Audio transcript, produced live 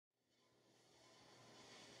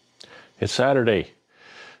It's Saturday,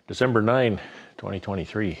 December 9,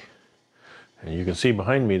 2023. And you can see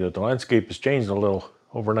behind me that the landscape has changed a little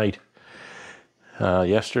overnight.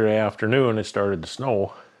 Yesterday afternoon it started to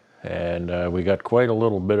snow, and we got quite a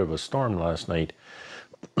little bit of a storm last night.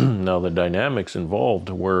 Now the dynamics involved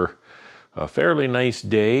were a fairly nice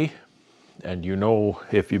day, and you know,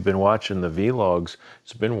 if you've been watching the vlogs,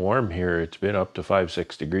 it's been warm here. It's been up to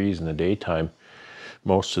 5-6 degrees in the daytime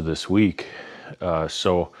most of this week.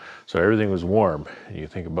 So everything was warm. You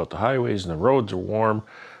think about the highways and the roads are warm.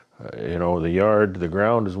 You know, the yard, the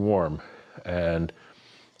ground is warm. And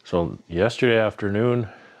so yesterday afternoon,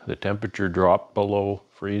 the temperature dropped below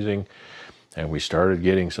freezing, and we started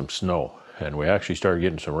getting some snow. And we actually started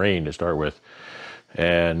getting some rain to start with.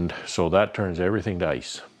 And so that turns everything to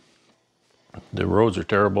ice. The roads are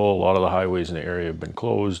terrible. A lot of the highways in the area have been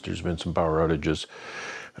closed. There's been some power outages.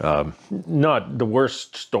 Not the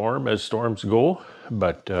worst storm as storms go,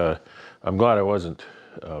 but I'm glad I wasn't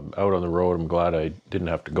out on the road. I'm glad I didn't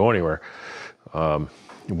have to go anywhere.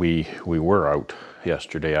 We were out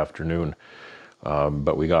yesterday afternoon,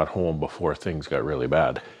 but we got home before things got really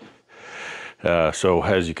bad. So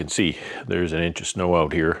as you can see, there's an inch of snow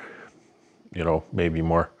out here, you know, maybe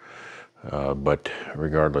more. But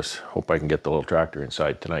regardless, hope I can get the little tractor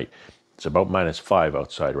inside tonight. It's about -5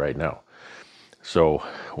 outside right now. So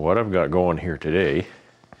what I've got going here today,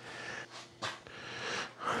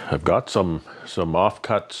 I've got some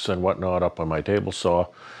offcuts and whatnot up on my table saw.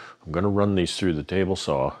 I'm going to run these through the table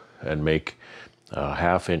saw and make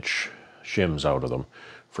 1/2-inch shims out of them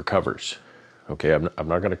for covers. Okay, I'm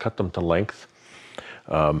not going to cut them to length.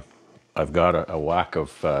 I've got a whack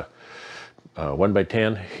of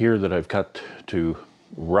 1x10 here that I've cut to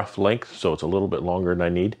rough length, so it's a little bit longer than I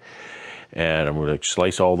need. And I'm going to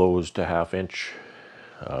slice all those to 1/2-inch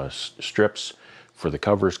strips for the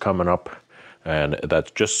covers coming up. And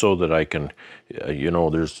that's just so that I can, you know,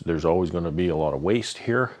 there's always going to be a lot of waste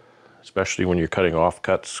here, especially when you're cutting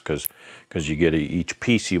offcuts, because you get each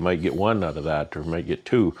piece, you might get one out of that, or might get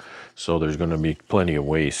two. So there's going to be plenty of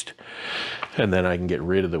waste. And then I can get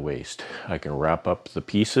rid of the waste. I can wrap up the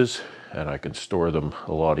pieces, and I can store them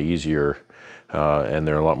a lot easier, and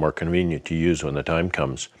they're a lot more convenient to use when the time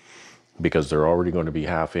comes, because they're already going to be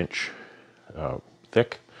 1/2-inch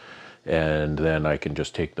thick. And then I can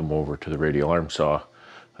just take them over to the radial arm saw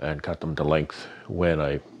and cut them to length when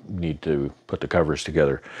I need to put the covers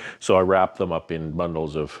together. So I wrap them up in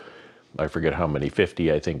bundles of, I forget how many,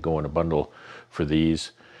 50 I think go in a bundle for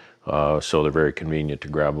these. So they're very convenient to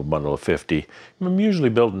grab a bundle of 50. I'm usually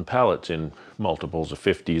building pallets in multiples of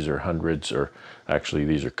 50s or 100s, or actually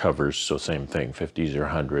these are covers, so same thing, 50s or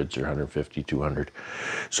 100s or 150, 200.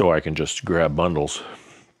 So I can just grab bundles.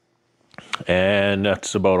 And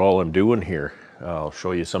that's about all I'm doing here. I'll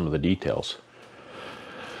show you some of the details.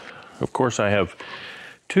 Of course, I have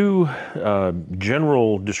two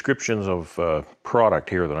general descriptions of product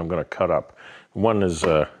here that I'm going to cut up. One is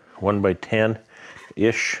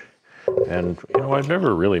 1x10-ish. And, you know, I've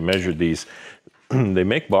never really measured these. They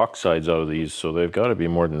make box sides out of these, so they've got to be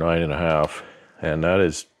more than 9.5. And that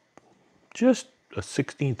is just a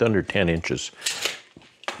 1/16 under 10 inches.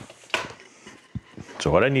 So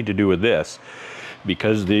what I need to do with this,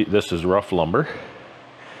 because this is rough lumber,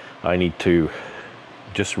 I need to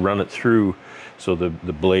just run it through so the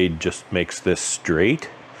blade just makes this straight.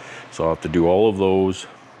 So I'll have to do all of those,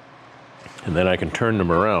 and then I can turn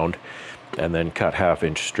them around and then cut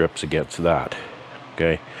 1/2-inch strips against that.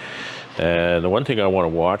 Okay, and the one thing I want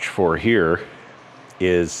to watch for here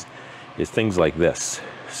is things like this.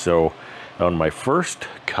 So on my first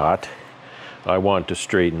cut, I want to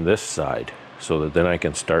straighten this side so that then I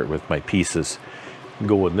can start with my pieces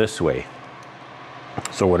going this way.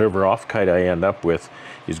 So whatever offcut I end up with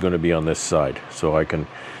is going to be on this side, so I can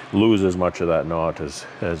lose as much of that knot as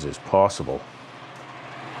is possible.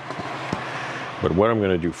 But what I'm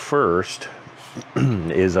going to do first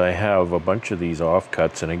is I have a bunch of these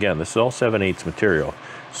offcuts, and again, this is all 7/8 material,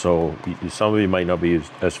 so some of you might not be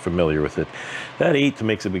as familiar with it. That 1/8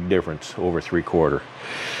 makes a big difference over 3/4.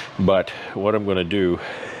 But what I'm going to do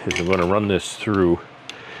is I'm going to run this through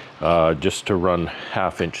just to run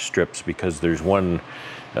 1/2-inch strips, because there's one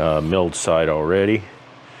milled side already,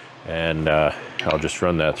 and I'll just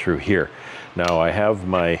run that through here. Now I have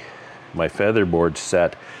my featherboard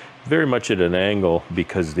set very much at an angle,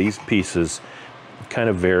 because these pieces kind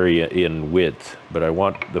of vary in width, but I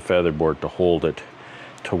want the featherboard to hold it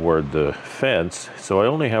toward the fence, so I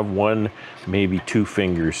only have one, maybe 2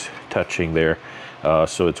 fingers touching there,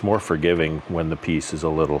 so it's more forgiving when the piece is a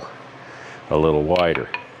little wider.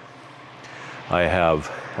 I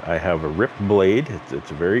have a rip blade.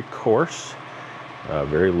 It's very coarse,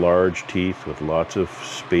 very large teeth with lots of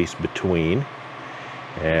space between.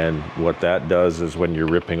 And what that does is when you're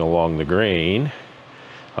ripping along the grain,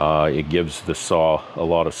 it gives the saw a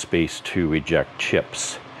lot of space to eject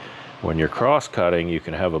chips. When you're cross-cutting, you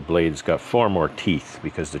can have a blade that's got far more teeth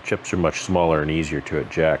because the chips are much smaller and easier to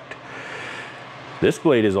eject. This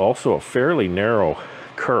blade is also a fairly narrow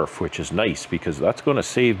kerf, which is nice because that's going to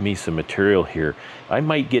save me some material here. I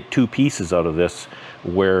might get 2 pieces out of this,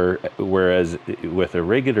 whereas with a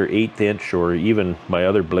regular 1/8 inch, or even my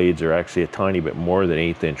other blades are actually a tiny bit more than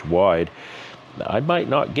 1/8 inch wide, I might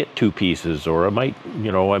not get 2 pieces, or I might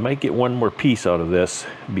get 1 more piece out of this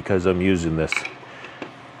because I'm using this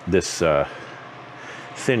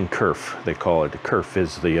thin kerf, they call it. The kerf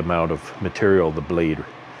is the amount of material the blade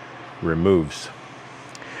removes.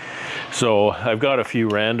 So I've got a few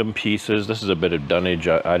random pieces. This is a bit of dunnage.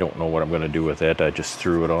 I don't know what I'm going to do with it. I just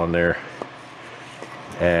threw it on there.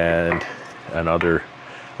 And other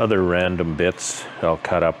random bits I'll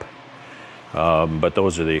cut up. But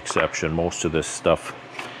those are the exception. Most of this stuff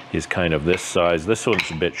is kind of this size. This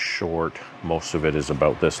one's a bit short. Most of it is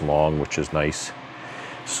about this long, which is nice.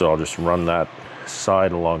 So I'll just run that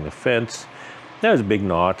side along the fence. There's big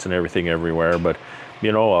knots and everything everywhere, but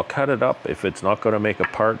you know, I'll cut it up. If it's not going to make a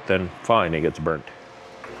part, then fine, it gets burnt.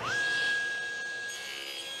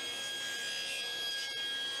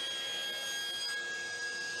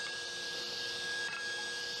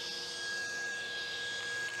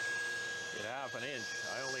 At 1/2 inch,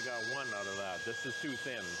 I only got 1 out of that. This is too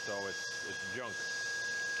thin, so it's junk.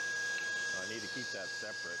 I need to keep that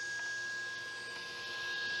separate.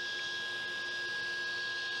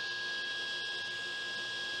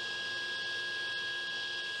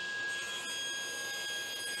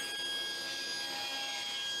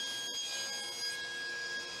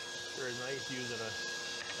 Sure is nice using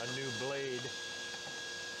a new blade.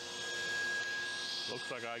 Looks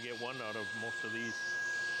like I get 1 out of most of these.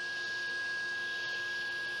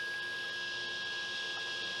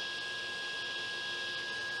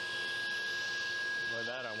 By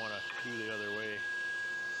that I want to do the other way.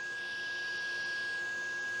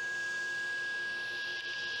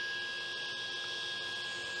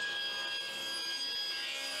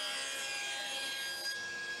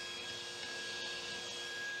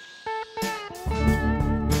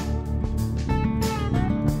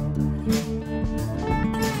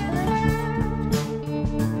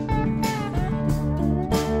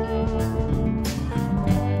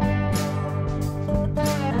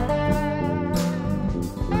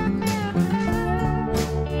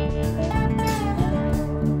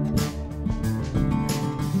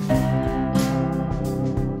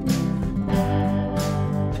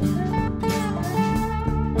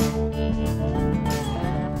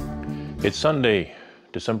 It's Sunday,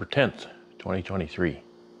 December 10th, 2023.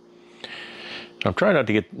 I'm trying not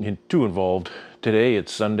to get too involved. Today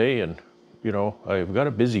it's Sunday, and you know, I've got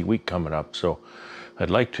a busy week coming up, so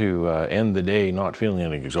I'd like to end the day not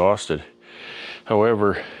feeling exhausted.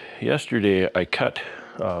 However, yesterday I cut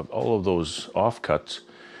all of those offcuts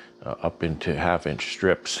up into 1/2 inch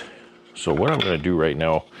strips. So what I'm going to do right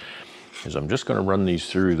now is I'm just going to run these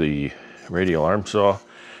through the radial arm saw.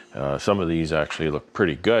 Some of these actually look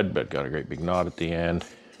pretty good, but got a great big knot at the end.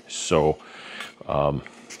 So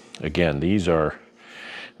again, these are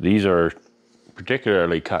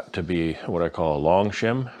particularly cut to be what I call a long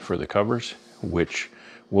shim for the covers, which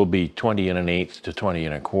will be 20 1/8 to 20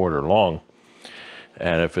 1/4 long.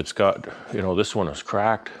 And if it's got, you know, this one is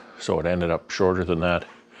cracked, so it ended up shorter than that.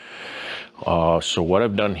 So what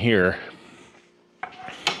I've done here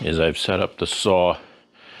is I've set up the saw,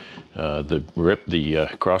 the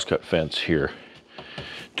crosscut fence here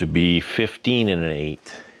to be 15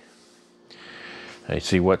 1/8. I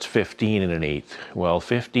see, what's 15 1/8? Well,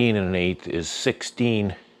 15 1/8 is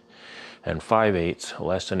 16 5/8,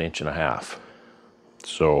 less than 1.5 inches.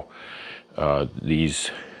 So these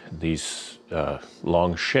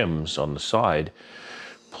long shims on the side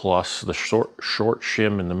plus the short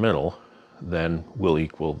shim in the middle then will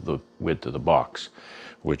equal the width of the box,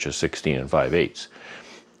 which is 16 5/8.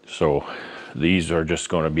 So these are just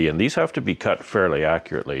going to be, and these have to be cut fairly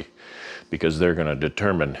accurately because they're going to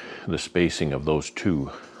determine the spacing of those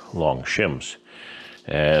 2 long shims.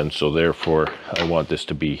 And so therefore I want this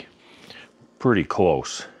to be pretty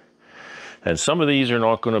close. And some of these are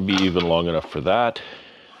not going to be even long enough for that.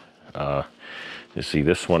 You see,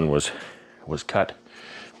 this one was cut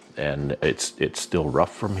and it's still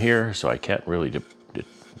rough from here, so I can't really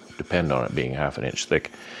depend on it being 1/2 inch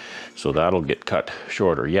thick. So that'll get cut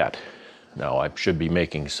shorter yet. Now I should be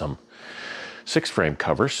making some 6-frame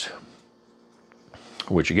covers,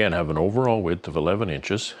 which again have an overall width of 11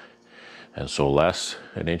 inches. And so less,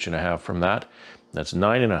 1.5 inches from that, that's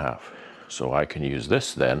 9.5. So I can use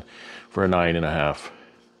this then for a 9.5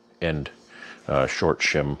 end short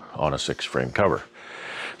shim on a 6-frame cover.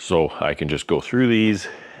 So I can just go through these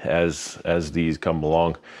as these come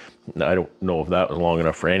along. I don't know if that was long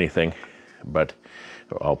enough for anything, but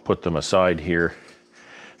I'll put them aside here.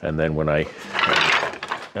 And then when I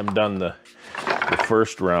am done the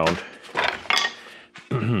first round,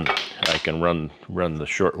 I can run the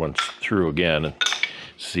short ones through again and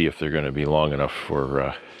see if they're going to be long enough for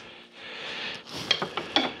the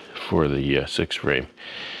 6-frame.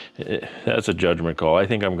 That's a judgment call. I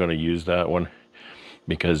think I'm going to use that one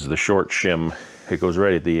because the short shim, it goes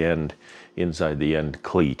right at the end, inside the end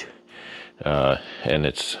cleat, and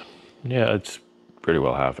it's pretty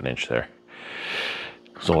well 1/2 inch there.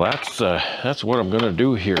 So that's what I'm going to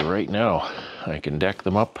do here right now. I can deck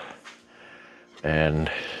them up,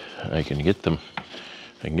 and I can get them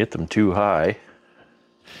too high.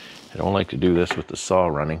 I don't like to do this with the saw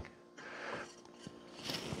running.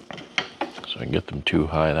 So I can get them too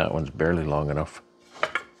high. That one's barely long enough.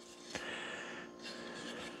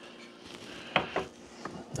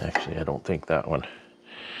 Actually, I don't think that one.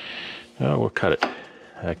 No, we'll cut it.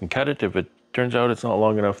 I can cut it. If it turns out it's not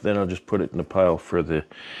long enough, then I'll just put it in the pile for the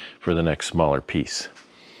next smaller piece.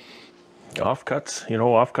 Offcuts, you know,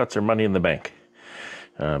 offcuts are money in the bank.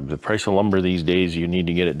 The price of lumber these days, you need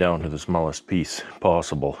to get it down to the smallest piece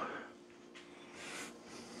possible.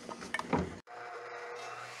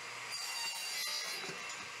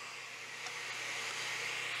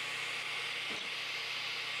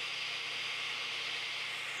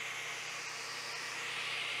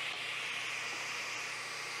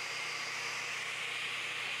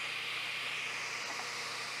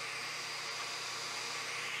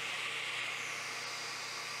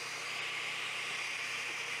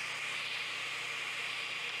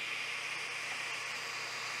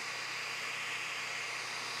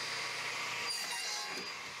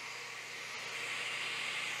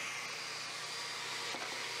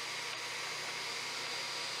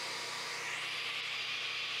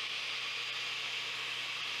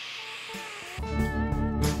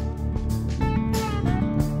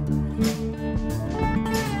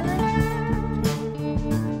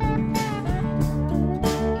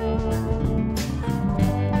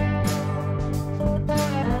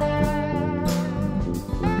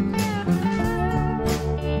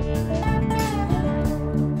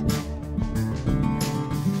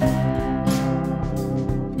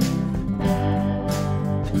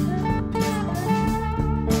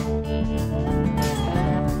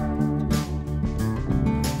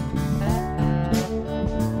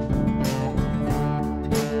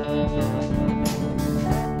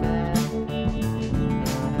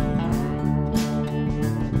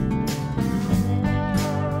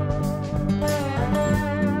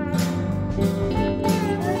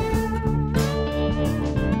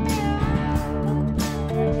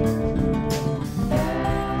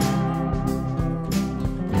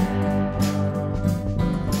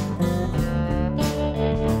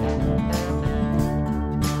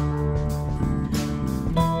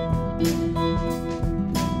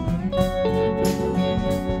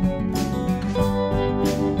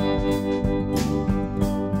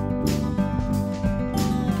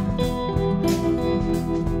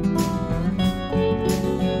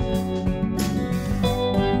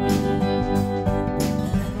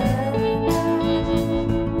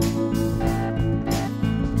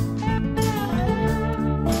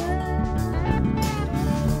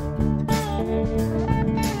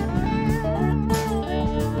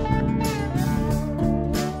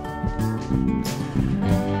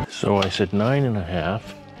 So I said 9.5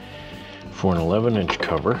 for an 11-inch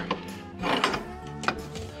cover.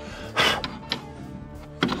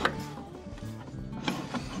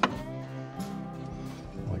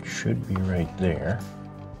 Which should be right there.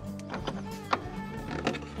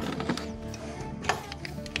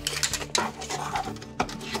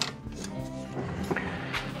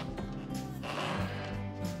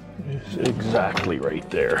 It's exactly right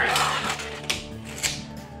there.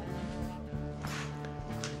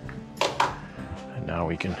 Now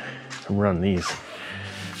we can run these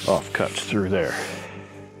offcuts through there.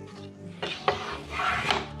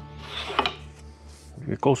 You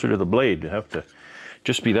get closer to the blade, you have to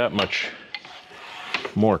just be that much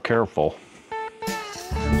more careful.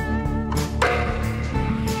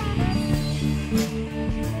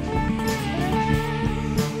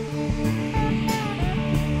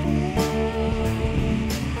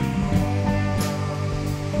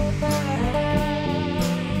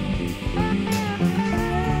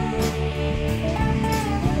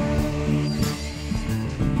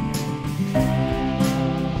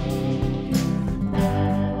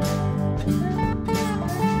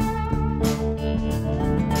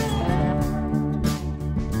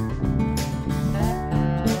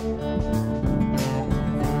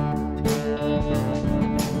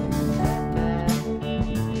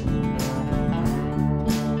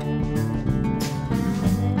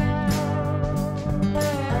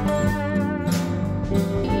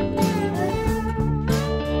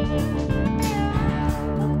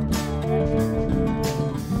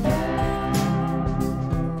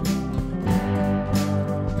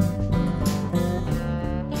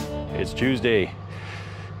 Tuesday,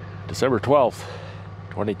 December 12th,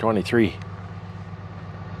 2023.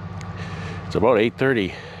 It's about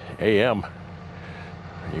 8:30 a.m.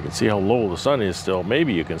 You can see how low the sun is still.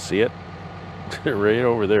 Maybe you can see it right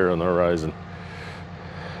over there on the horizon.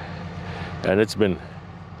 And it's been,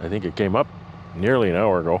 I think it came up nearly an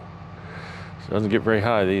hour ago. So it doesn't get very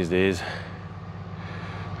high these days.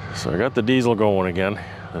 So I got the diesel going again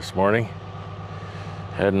this morning.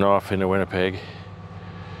 Heading off into Winnipeg.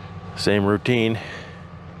 Same routine.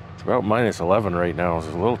 It's about -11 right now. It's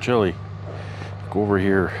a little chilly. Go over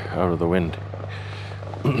here out of the wind.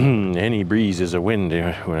 Any breeze is a wind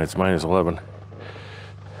when it's -11.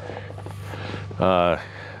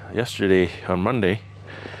 Yesterday on Monday,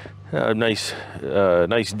 nice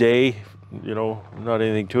day. You know, not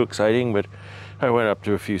anything too exciting, but I went up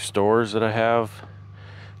to a few stores that I have.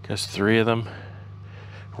 Guess 3 of them.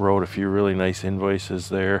 Wrote a few really nice invoices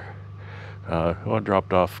there. I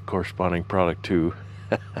dropped off corresponding product too.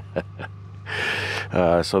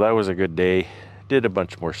 So that was a good day. Did a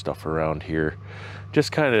bunch more stuff around here.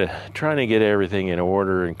 Just kind of trying to get everything in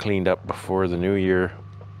order and cleaned up before the new year.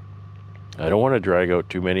 I don't want to drag out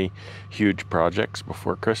too many huge projects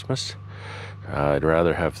before Christmas. I'd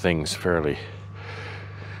rather have things fairly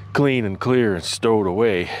clean and clear and stowed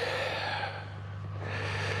away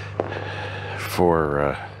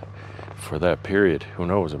for that period. Who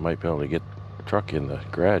knows, I might be able to get a truck in the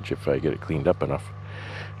garage if I get it cleaned up enough.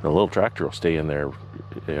 The little tractor will stay in there,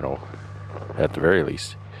 you know, at the very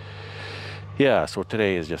least. Yeah, so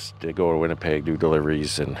today is just to go to Winnipeg, do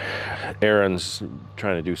deliveries and errands,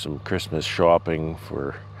 trying to do some Christmas shopping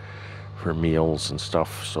for meals and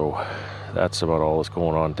stuff. So that's about all that's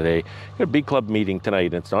going on today. Got a Bee Club meeting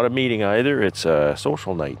tonight. It's not a meeting either, it's a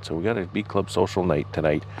social night. So we got a Bee Club social night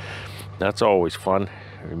tonight. That's always fun.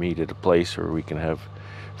 We meet at a place where we can have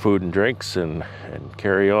food and drinks and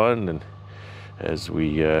carry on, and as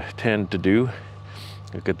we tend to do.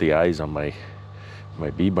 Look at the eyes on my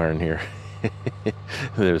bee barn here.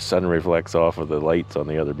 The sun reflects off of the lights on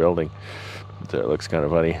the other building. That looks kind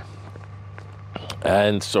of funny.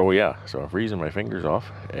 And so yeah, so I'm freezing my fingers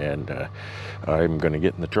off, and I'm gonna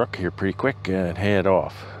get in the truck here pretty quick and head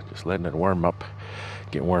off. Just letting it warm up,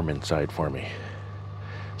 get warm inside for me.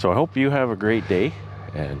 So I hope you have a great day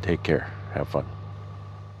and take care. Have fun.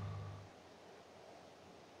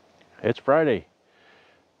 It's Friday,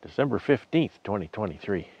 December 15th,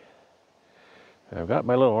 2023. I've got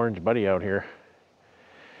my little orange buddy out here,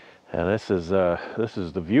 and this is the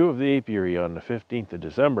view of the apiary on the 15th of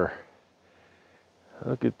December.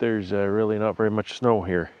 Look at, there's really not very much snow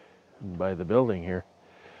here by the building here.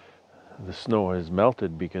 The snow has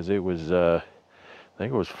melted because it was I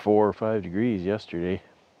think it was 4 or 5 degrees yesterday.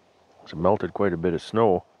 So it melted quite a bit of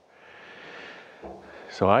snow.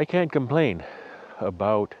 So I can't complain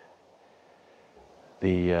about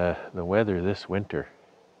the weather this winter.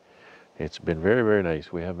 It's been very, very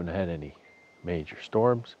nice. We haven't had any major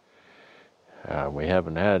storms. We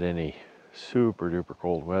haven't had any super duper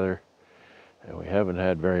cold weather, and we haven't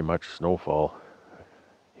had very much snowfall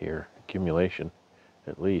here, accumulation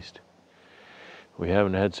at least. We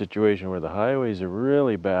haven't had a situation where the highways are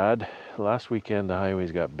really bad. Last weekend the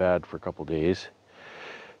highways got bad for a couple days,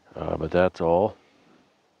 but that's all.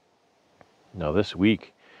 Now this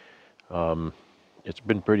week, it's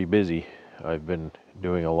been pretty busy. I've been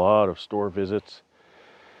doing a lot of store visits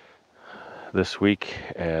this week,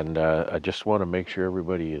 and I just want to make sure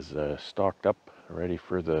everybody is stocked up, ready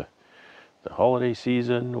for the holiday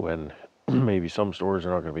season, when maybe some stores are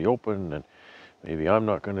not going to be open, and maybe I'm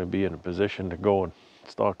not going to be in a position to go and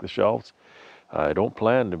stock the shelves. I don't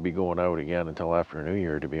plan to be going out again until after New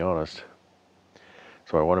Year, to be honest.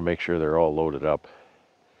 So I want to make sure they're all loaded up,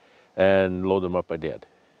 and load them up I did.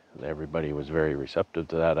 Everybody was very receptive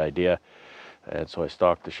to that idea, and so I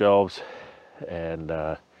stocked the shelves and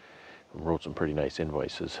wrote some pretty nice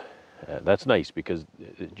invoices. That's nice because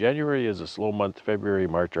January is a slow month. February,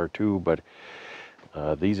 March are too, but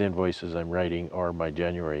these invoices I'm writing are my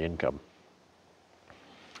January income.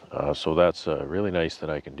 So that's really nice that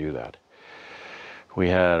I can do that. We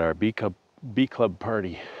had our Bee Club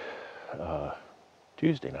party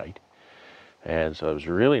Tuesday night, and so it was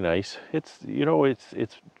really nice. It's, you know, it's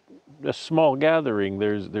a small gathering.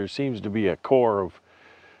 There seems to be a core of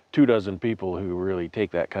 24 people who really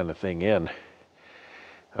take that kind of thing in.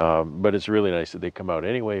 But it's really nice that they come out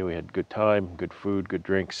anyway. We had good time, good food, good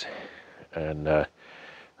drinks, and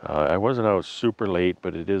I wasn't out super late,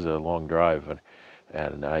 but it is a long drive,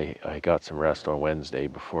 and I got some rest on Wednesday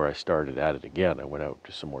before I started at it again. I went out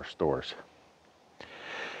to some more stores.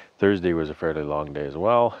 Thursday was a fairly long day as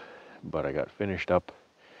well, but I got finished up,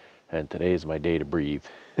 and today is my day to breathe.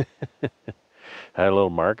 Had a little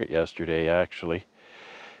market yesterday, actually.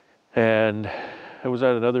 And I was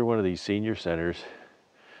at another one of these senior centers.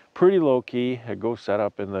 Pretty low key. I go set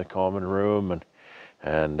up in the common room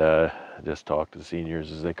and just talk to the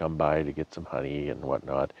seniors as they come by to get some honey and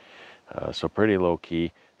whatnot. So pretty low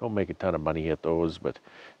key. Don't make a ton of money at those, but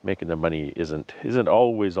making the money isn't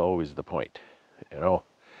always the point. You know,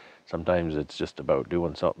 sometimes it's just about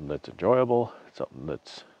doing something that's enjoyable, something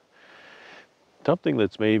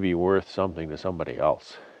that's maybe worth something to somebody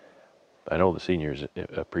else. I know the seniors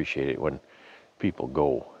appreciate it when people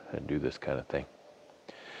go and do this kind of thing.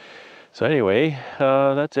 So anyway,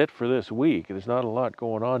 that's it for this week. There's not a lot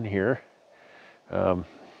going on here. I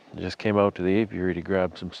just came out to the apiary to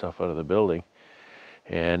grab some stuff out of the building,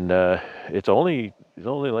 and it's only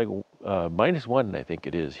like -1, I think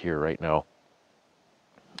it is here right now,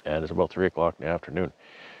 and it's about 3 o'clock in the afternoon.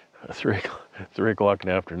 3 o'clock in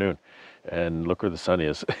the afternoon, and look where the sun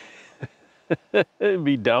is. It'd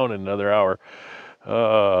be down in another hour.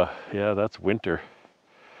 Yeah, that's winter.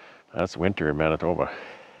 That's winter in Manitoba.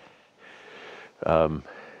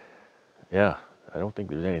 Yeah, I don't think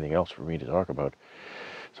there's anything else for me to talk about.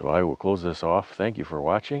 So I will close this off. Thank you for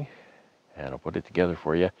watching, and I'll put it together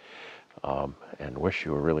for you, and wish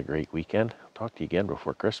you a really great weekend. I'll talk to you again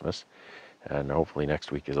before Christmas, and hopefully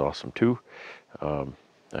next week is awesome too.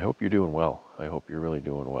 I hope you're doing well. I hope you're really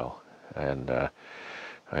doing well, and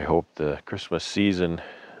I hope the Christmas season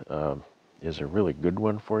is a really good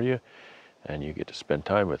one for you, and you get to spend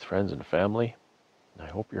time with friends and family. I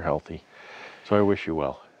hope you're healthy. So I wish you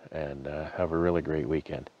well, and have a really great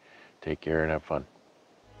weekend. Take care and have fun.